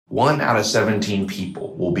1 out of 17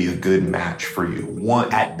 people will be a good match for you.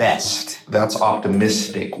 One at best. That's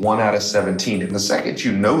optimistic. 1 out of 17. And the second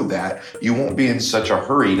you know that, you won't be in such a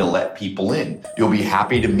hurry to let people in. You'll be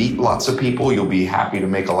happy to meet lots of people. You'll be happy to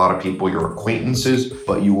make a lot of people your acquaintances,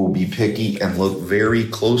 but you will be picky and look very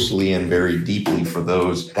closely and very deeply for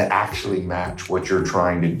those that actually match what you're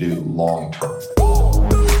trying to do long term.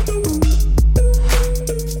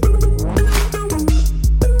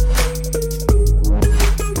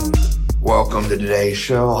 Welcome to today's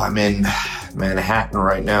show. I'm in Manhattan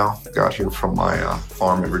right now. Got here from my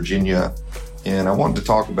farm in Virginia, and I wanted to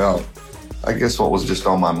talk about, I guess, what was just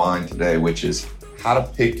on my mind today, which is how to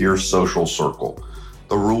pick your social circle.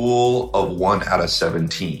 The rule of 1 out of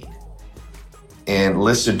 17. And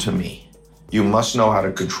listen to me. You must know how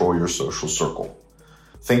to control your social circle.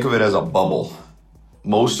 Think of it as a bubble.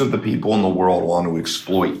 Most of the people in the world want to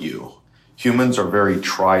exploit you. Humans are very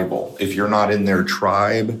tribal. If you're not in their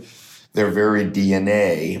tribe, their very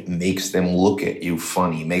DNA makes them look at you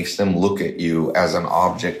funny, makes them look at you as an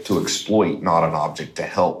object to exploit, not an object to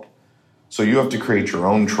help. So you have to create your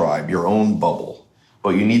own tribe, your own bubble,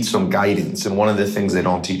 but you need some guidance. And one of the things they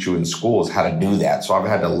don't teach you in school is how to do that. So I've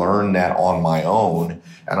had to learn that on my own.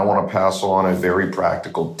 And I want to pass on a very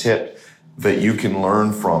practical tip that you can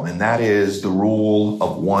learn from. And that is the rule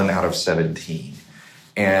of 1 out of 17.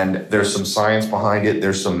 And there's some science behind it.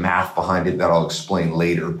 There's some math behind it that I'll explain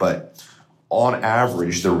later. But on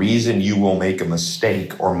average, the reason you will make a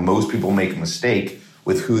mistake, or most people make a mistake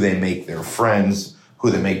with who they make their friends,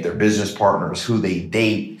 who they make their business partners, who they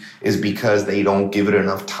date, is because they don't give it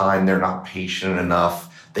enough time. They're not patient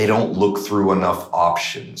enough. They don't look through enough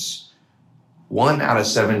options. 1 out of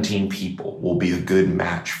 17 people will be a good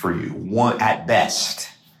match for you. One at best.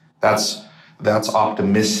 That's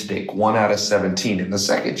optimistic. 1 out of 17. And the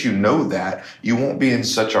second you know that, you won't be in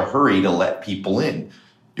such a hurry to let people in.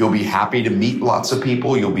 You'll be happy to meet lots of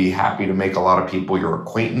people. You'll be happy to make a lot of people your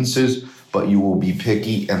acquaintances, but you will be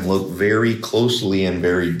picky and look very closely and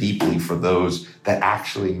very deeply for those that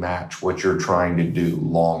actually match what you're trying to do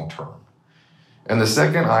long term. And the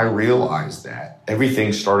second I realized that,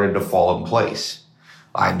 everything started to fall in place.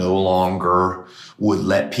 I no longer would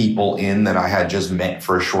let people in that I had just met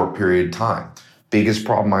for a short period of time. Biggest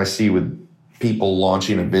problem I see with people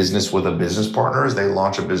launching a business with a business partner is they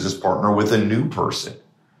launch a business partner with a new person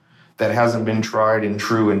that hasn't been tried and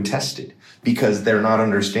true and tested, because they're not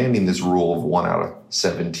understanding this rule of 1 out of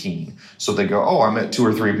 17. So they go, oh, I met 2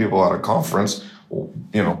 or 3 people at a conference. Well,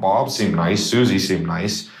 Bob seemed nice. Susie seemed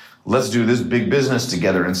nice. Let's do this big business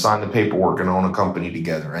together and sign the paperwork and own a company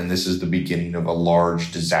together. And this is the beginning of a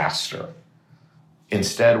large disaster.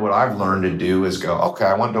 Instead, what I've learned to do is go, okay,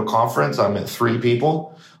 I went to a conference. I met 3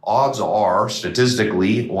 people. Odds are,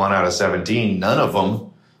 statistically, 1 out of 17, none of them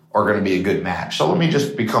are going to be a good match. So let me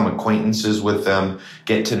just become acquaintances with them,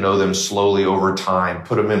 get to know them slowly over time,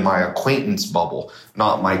 put them in my acquaintance bubble,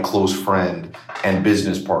 not my close friend and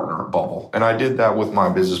business partner bubble. And I did that with my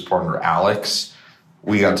business partner, Alex.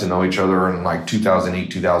 We got to know each other in like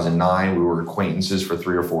 2008, 2009. We were acquaintances for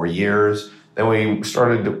 3 or 4 years. Then we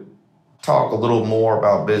started to talk a little more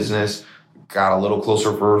about business, got a little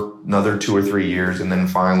closer for another 2 or 3 years. And then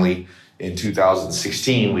finally, in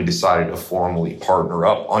 2016, we decided to formally partner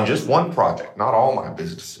up on just one project, not all my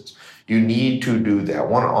businesses. You need to do that.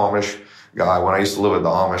 One Amish guy, when I used to live with the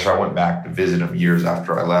Amish, I went back to visit him years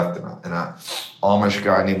after I left, and an Amish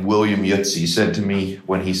guy named William Yutzi said to me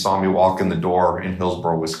when he saw me walk in the door in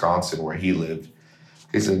Hillsboro, Wisconsin, where he lived,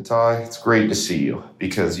 he said, "Tai, it's great to see you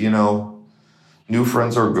because, new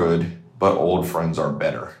friends are good, but old friends are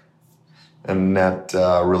better." And that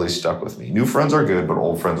really stuck with me. New friends are good, but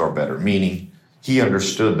old friends are better, meaning he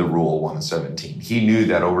understood the rule 1 in 17. He knew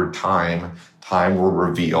that over time will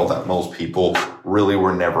reveal that most people really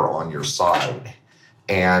were never on your side.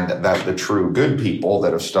 And that the true good people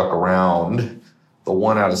that have stuck around, the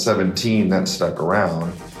 1 out of 17 that stuck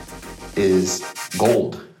around, is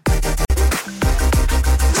gold.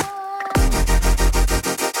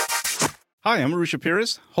 Hi, I'm Arusha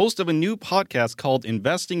Pires, host of a new podcast called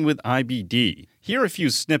Investing with IBD. Here are a few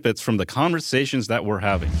snippets from the conversations that we're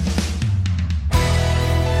having.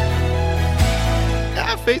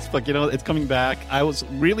 Facebook, it's coming back. I was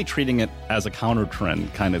really treating it as a counter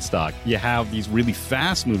trend kind of stock. You have these really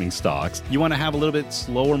fast moving stocks. You want to have a little bit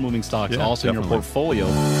slower moving stocks also definitely in your portfolio.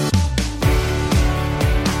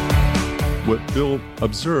 What Bill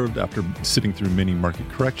observed after sitting through many market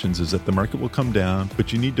corrections is that the market will come down,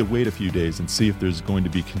 but you need to wait a few days and see if there's going to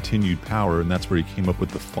be continued power, and that's where he came up with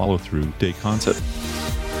the follow-through day concept.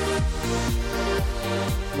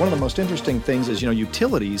 One of the most interesting things is,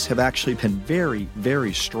 utilities have actually been very,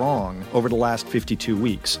 very strong over the last 52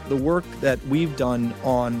 weeks. The work that we've done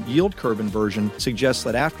on yield curve inversion suggests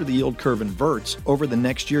that after the yield curve inverts, over the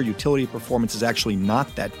next year, utility performance is actually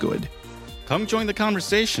not that good. Come join the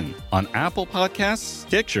conversation on Apple Podcasts,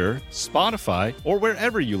 Stitcher, Spotify, or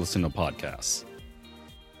wherever you listen to podcasts.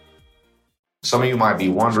 Some of you might be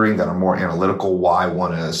wondering that are more analytical, why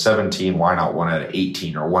 1 out of 17, why not 1 out of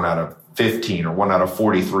 18 or 1 out of 15 or 1 out of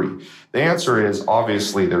 43? The answer is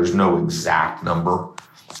obviously there's no exact number.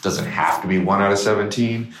 It doesn't have to be 1 out of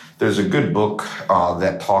 17. There's a good book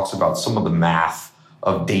that talks about some of the math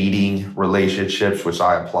of dating relationships, which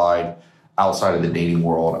I applied outside of the dating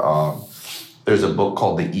world. There's a book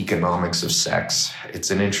called The Economics of Sex.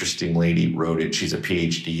 It's an interesting lady wrote it. She's a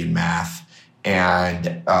PhD in math.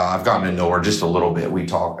 And I've gotten to know her just a little bit.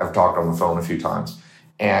 I've talked on the phone a few times.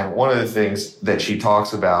 And one of the things that she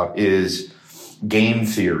talks about is game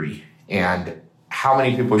theory and how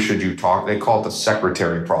many people should you talk. They call it the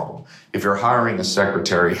secretary problem. If you're hiring a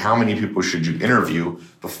secretary, how many people should you interview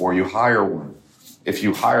before you hire one? If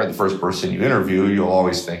you hire the first person you interview, you'll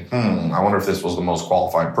always think, I wonder if this was the most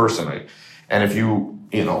qualified person. And if you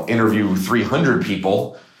interview 300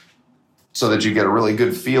 people so that you get a really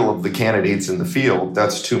good feel of the candidates in the field,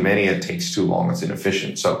 that's too many. It takes too long. It's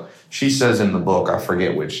inefficient. So she says in the book, I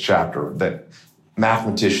forget which chapter, that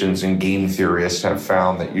mathematicians and game theorists have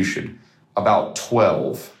found that you should, about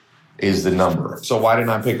 12 is the number. So why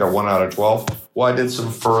didn't I pick a 1 out of 12? Well, I did some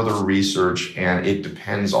further research, and it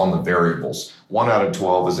depends on the variables. 1 out of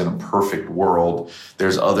 12 is in a perfect world.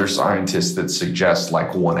 There's other scientists that suggest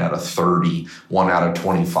like 1 out of 30, 1 out of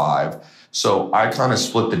 25. So I kind of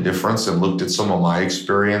split the difference and looked at some of my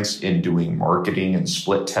experience in doing marketing and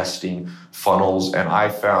split testing funnels. And I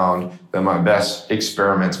found that my best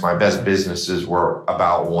experiments, my best businesses were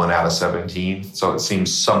about 1 out of 17. So it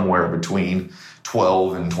seems somewhere between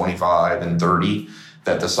 12 and 25 and 30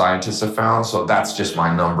 that the scientists have found. So that's just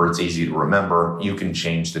my number. It's easy to remember. You can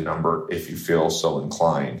change the number if you feel so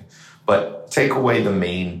inclined. But take away the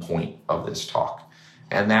main point of this talk.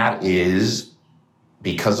 And that is,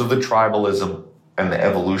 because of the tribalism and the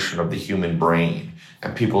evolution of the human brain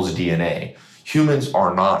and people's DNA, humans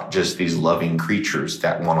are not just these loving creatures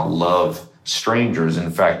that want to love strangers. In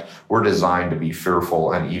fact, we're designed to be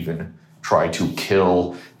fearful and even try to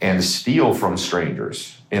kill and steal from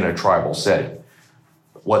strangers in a tribal setting.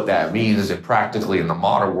 What that means is that practically in the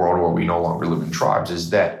modern world where we no longer live in tribes is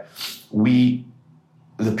that the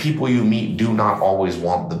people you meet do not always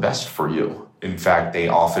want the best for you. In fact, they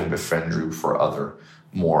often befriend you for other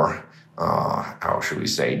more,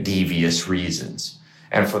 devious reasons.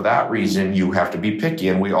 And for that reason, you have to be picky.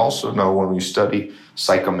 And we also know when we study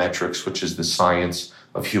psychometrics, which is the science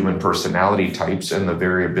of human personality types and the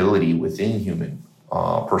variability within human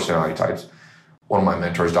personality types. One of my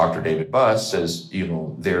mentors, Dr. David Buss, says,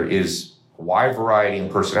 there is a wide variety in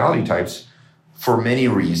personality types for many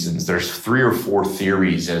reasons. There's 3 or 4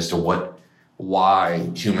 theories as to why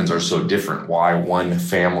humans are so different, why one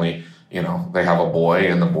family, they have a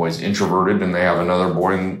boy and the boy's introverted and they have another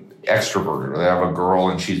boy and extroverted, or they have a girl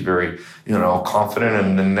and she's very, confident,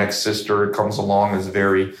 and the next sister comes along is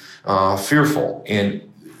very fearful. And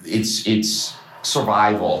it's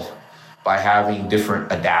survival. By having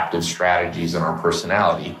different adaptive strategies in our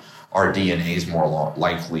personality, our DNA is more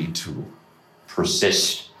likely to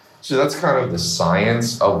persist. So that's kind of the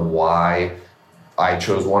science of why I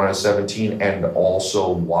chose 1 out of 17, and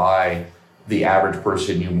also why the average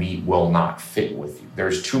person you meet will not fit with you.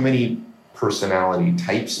 There's too many personality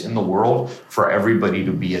types in the world for everybody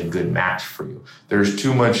to be a good match for you. There's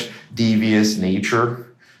too much devious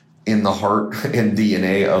nature in the heart and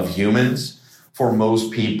DNA of humans for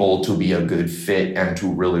most people to be a good fit and to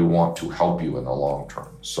really want to help you in the long term.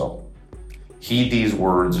 So heed these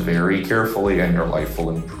words very carefully and your life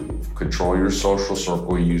will improve. Control your social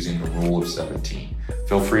circle using the rule of 17.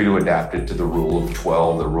 Feel free to adapt it to the rule of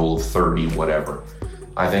 12, the rule of 30, whatever.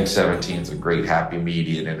 I think 17 is a great happy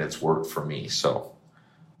median and it's worked for me. So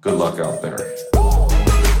good luck out there.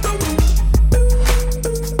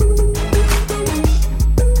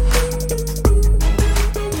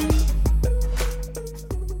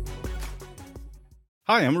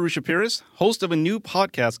 Hi, I'm Arusha Pires, host of a new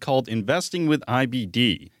podcast called Investing with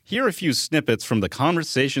IBD. Here are a few snippets from the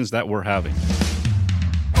conversations that we're having.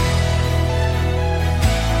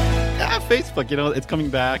 Facebook, it's coming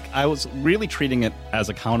back. I was really treating it as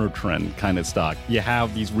a counter trend kind of stock. You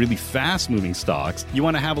have these really fast moving stocks. You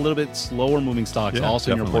want to have a little bit slower moving stocks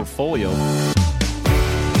also definitely in your portfolio.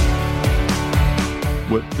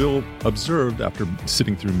 What Bill observed after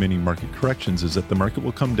sitting through many market corrections is that the market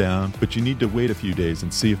will come down, but you need to wait a few days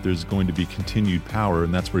and see if there's going to be continued power,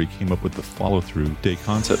 and that's where he came up with the follow-through day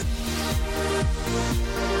concept.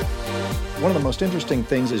 One of the most interesting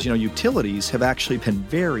things is, utilities have actually been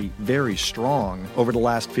very, very strong over the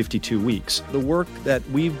last 52 weeks. The work that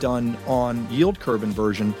we've done on yield curve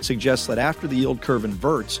inversion suggests that after the yield curve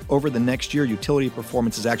inverts, over the next year, utility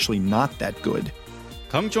performance is actually not that good.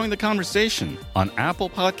 Come join the conversation on Apple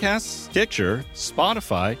Podcasts, Stitcher,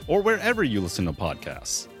 Spotify, or wherever you listen to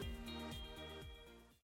podcasts.